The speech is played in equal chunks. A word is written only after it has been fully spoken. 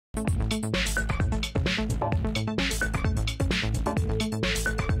Hi,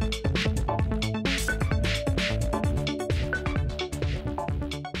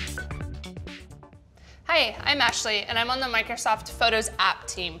 I'm Ashley, and I'm on the Microsoft Photos app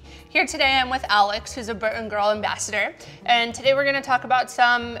team. Here today I'm with Alex, who's a Burton Girl ambassador, and today we're going to talk about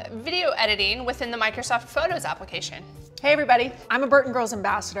some video editing within the Microsoft Photos application. Hey everybody, I'm a Burton Girls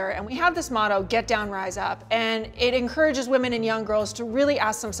ambassador, and we have this motto, get down, rise up, and it encourages women and young girls to really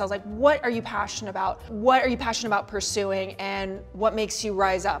ask themselves, like, what are you passionate about? What are you passionate about pursuing, and what makes you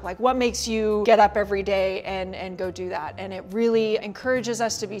rise up? Like, what makes you get up every day and go do that? And it really encourages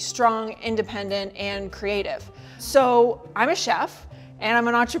us to be strong, independent, and creative. So I'm a chef, and I'm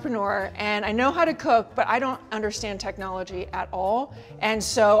an entrepreneur, and I know how to cook, but I don't understand technology at all. And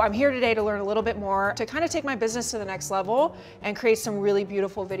so I'm here today to learn a little bit more, to kind of take my business to the next level and create some really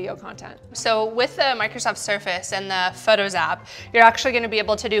beautiful video content. So with the Microsoft Surface and the Photos app, you're actually going to be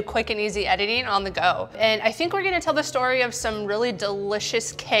able to do quick and easy editing on the go. And I think we're going to tell the story of some really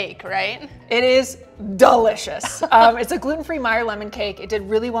delicious cake, right? It is delicious. It's a gluten-free Meyer lemon cake. It did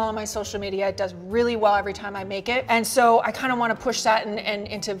really well on my social media. It does really well every time I make it. And so I kind of want to push that and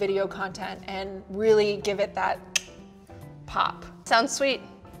into video content and really give it that pop. Sounds sweet.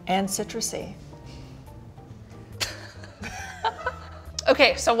 And citrusy.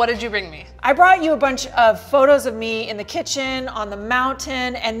 Okay, so what did you bring me? I brought you a bunch of photos of me in the kitchen, on the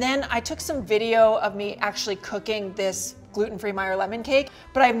mountain, and then I took some video of me actually cooking this gluten-free Meyer lemon cake,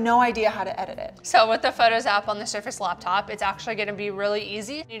 but I have no idea how to edit it. So with the Photos app on the Surface laptop, it's actually going to be really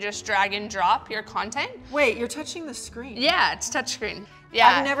easy. You just drag and drop your content. Wait, you're touching the screen. Yeah, it's touchscreen. Yeah.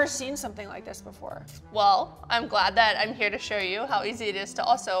 I've never seen something like this before. Well, I'm glad that I'm here to show you how easy it is to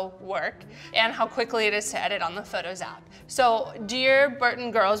also work and how quickly it is to edit on the Photos app. So do your Burton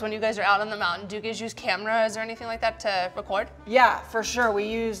girls, when you guys are out on the mountain, do you guys use cameras or anything like that to record? Yeah, for sure. We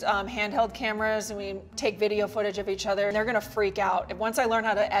use handheld cameras and we take video footage of each other, and they're gonna freak out. Once I learn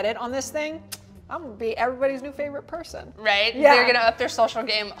how to edit on this thing, I'm gonna be everybody's new favorite person. Right? Yeah. They're gonna up their social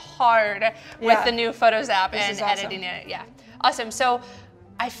game hard with the new Photos app and editing it. Yeah. Awesome. So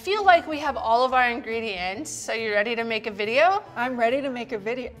I feel like we have all of our ingredients. So you ready to make a video? I'm ready to make a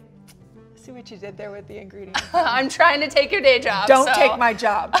video. See what you did there with the ingredients. I'm trying to take your day job. Don't take my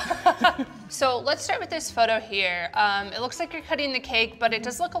job. So let's start with this photo here. It looks like you're cutting the cake, but it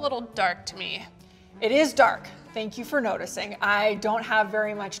does look a little dark to me. It is dark. Thank you for noticing. I don't have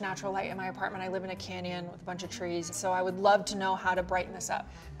very much natural light in my apartment. I live in a canyon with a bunch of trees, so I would love to know how to brighten this up.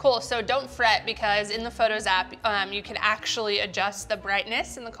 Cool, so don't fret, because in the Photos app, you can actually adjust the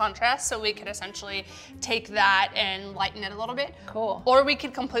brightness and the contrast, so we could essentially take that and lighten it a little bit. Cool. Or we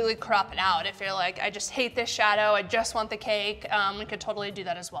could completely crop it out. If you're like, I just hate this shadow, I just want the cake, we could totally do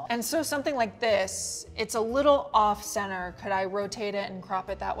that as well. And so something like this, it's a little off center. Could I rotate it and crop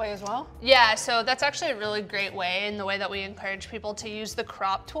it that way as well? Yeah, so that's actually a really great way, and the way that we encourage people to use the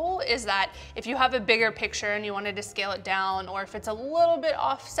crop tool is that if you have a bigger picture and you wanted to scale it down, or if it's a little bit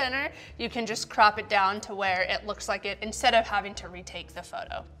off center, you can just crop it down to where it looks like it instead of having to retake the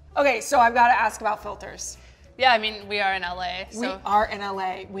photo. Okay, so I've got to ask about filters. Yeah, I mean, we are in LA. So. We are in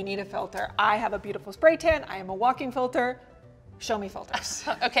LA. We need a filter. I have a beautiful spray tan. I am a walking filter. Show me filters.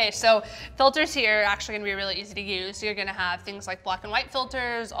 Okay, so filters here are actually gonna be really easy to use. You're gonna have things like black and white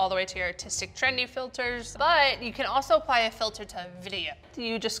filters, all the way to your artistic trendy filters, but you can also apply a filter to video.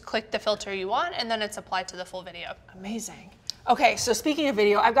 You just click the filter you want, and then it's applied to the full video. Amazing. Okay, so speaking of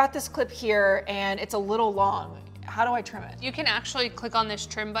video, I've got this clip here and it's a little long. How do I trim it? You can actually click on this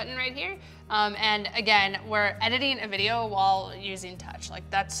trim button right here. And again, we're editing a video while using touch. Like,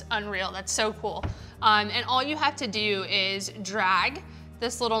 that's unreal, that's so cool. And all you have to do is drag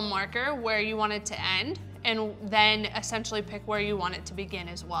this little marker where you want it to end, and then essentially pick where you want it to begin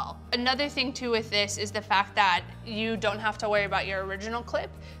as well. Another thing too with this is the fact that you don't have to worry about your original clip,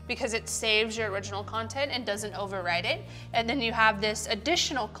 because it saves your original content and doesn't overwrite it. And then you have this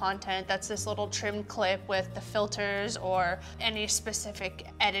additional content that's this little trimmed clip with the filters or any specific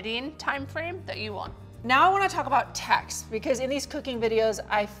editing time frame that you want. Now I want to talk about text, because in these cooking videos,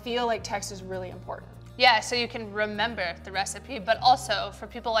 I feel like text is really important. Yeah, so you can remember the recipe, but also for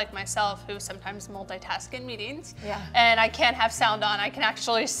people like myself who sometimes multitask in meetings, and I can't have sound on, I can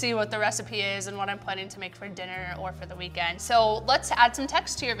actually see what the recipe is and what I'm planning to make for dinner or for the weekend. So let's add some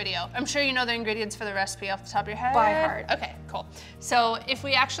text to your video. I'm sure you know the ingredients for the recipe off the top of your head. By heart. Okay, cool. So if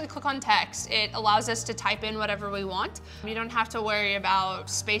we actually click on text, it allows us to type in whatever we want. You don't have to worry about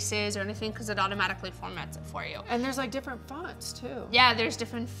spaces or anything, because it automatically formats it for you. And there's like different fonts too. Yeah, there's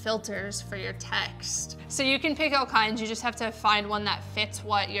different filters for your text. So you can pick all kinds, you just have to find one that fits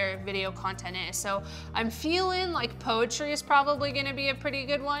what your video content is. So I'm feeling like poetry is probably gonna be a pretty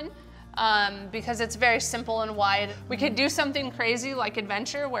good one. because it's very simple and wide. We could do something crazy like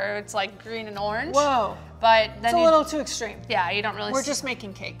adventure where it's like green and orange. Whoa. But then it's a little too extreme. Yeah, you don't really We're just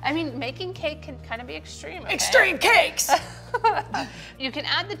making cake. I mean, making cake can kind of be extreme. Okay? Extreme cakes! You can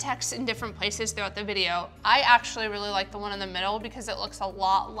add the text in different places throughout the video. I actually really like the one in the middle because it looks a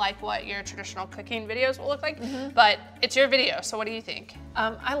lot like what your traditional cooking videos will look like, but it's your video, so what do you think?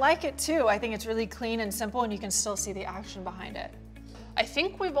 I like it too. I think it's really clean and simple and you can still see the action behind it. I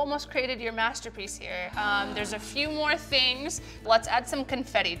think we've almost created your masterpiece here. There's a few more things. Let's add some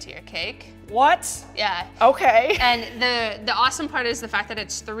confetti to your cake. What? Yeah. Okay. And the awesome part is the fact that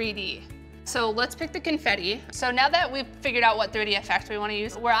it's 3D. So let's pick the confetti. So now that we've figured out what 3D effect we want to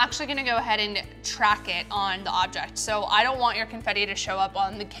use, we're actually going to go ahead and track it on the object. So I don't want your confetti to show up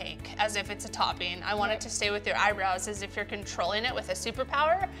on the cake as if it's a topping. I want it to stay with your eyebrows as if you're controlling it with a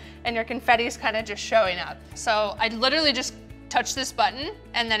superpower and your confetti is kind of just showing up. So I literally just touch this button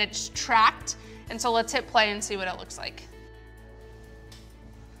and then it's tracked. And so let's hit play and see what it looks like.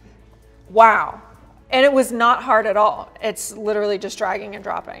 Wow. And it was not hard at all. It's literally just dragging and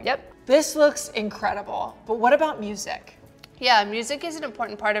dropping. Yep. This looks incredible, but what about music? Yeah, music is an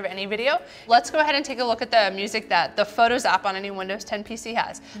important part of any video. Let's go ahead and take a look at the music that the Photos app on any Windows 10 PC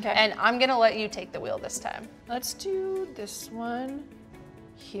has. Okay. And I'm gonna let you take the wheel this time. Let's do this one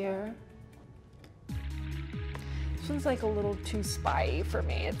here. This one's like a little too spy for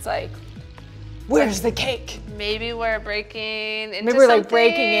me. It's like, where's the cake? Maybe we're breaking into Maybe we're like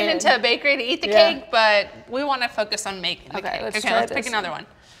breaking into a bakery to eat the cake, but we want to focus on making the cake. Let's pick another one.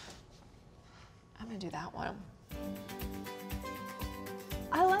 I'm gonna do that one.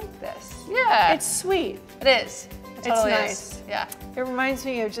 I like this. Yeah. It's sweet. It is. It totally it's nice. is. Yeah. It reminds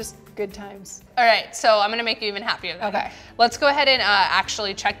me of just good times. All right, so I'm gonna make you even happier then. Okay. Let's go ahead and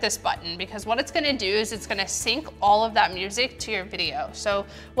actually check this button because what it's gonna do is it's gonna sync all of that music to your video. So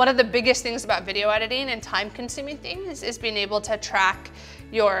one of the biggest things about video editing and time-consuming things is being able to track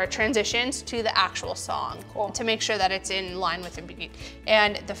your transitions to the actual song to make sure that it's in line with the beat.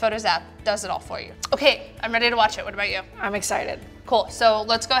 And the Photos app does it all for you. Okay, I'm ready to watch it. What about you? I'm excited. Cool, so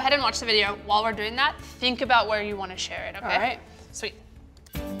let's go ahead and watch the video. While we're doing that, think about where you wanna share it, okay? All right. Sweet.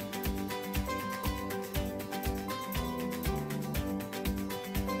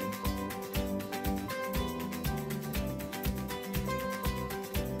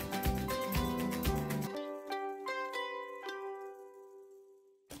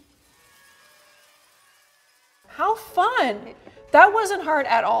 How fun. That wasn't hard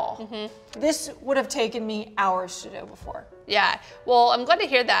at all. This would have taken me hours to do before. Yeah, well, I'm glad to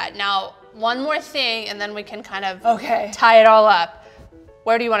hear that. Now, one more thing, and then we can kind of tie it all up.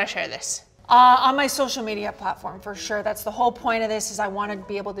 Where do you want to share this? On my social media platform, for sure. That's the whole point of this, is I want to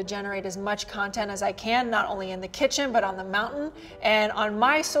be able to generate as much content as I can, not only in the kitchen, but on the mountain, and on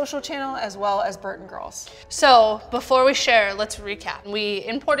my social channel, as well as Burton Girls. So before we share, let's recap. We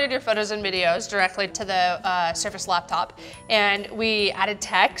imported your photos and videos directly to the Surface laptop, and we added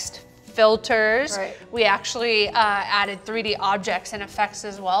text, filters. Right. We actually added 3D objects and effects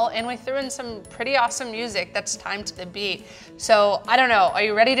as well, and we threw in some pretty awesome music that's timed to the beat. So I don't know, are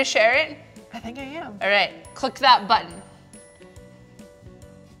you ready to share it? I think I am. All right, click that button.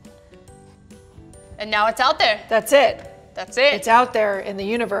 And now it's out there. That's it. That's it. It's out there in the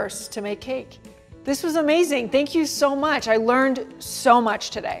universe to make cake. This was amazing. Thank you so much. I learned so much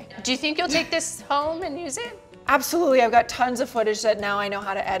today. Do you think you'll take this home and use it? Absolutely. I've got tons of footage that now I know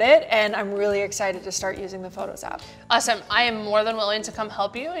how to edit, and I'm really excited to start using the Photos app. Awesome. I am more than willing to come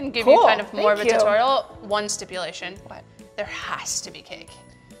help you and give you kind of more of a tutorial. One stipulation. What? There has to be cake.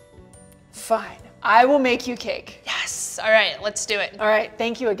 Fine. I will make you cake. Yes. All right, let's do it. All right.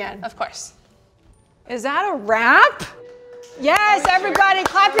 Thank you again. Of course. Is that a wrap? Yes, everybody,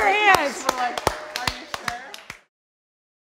 clap your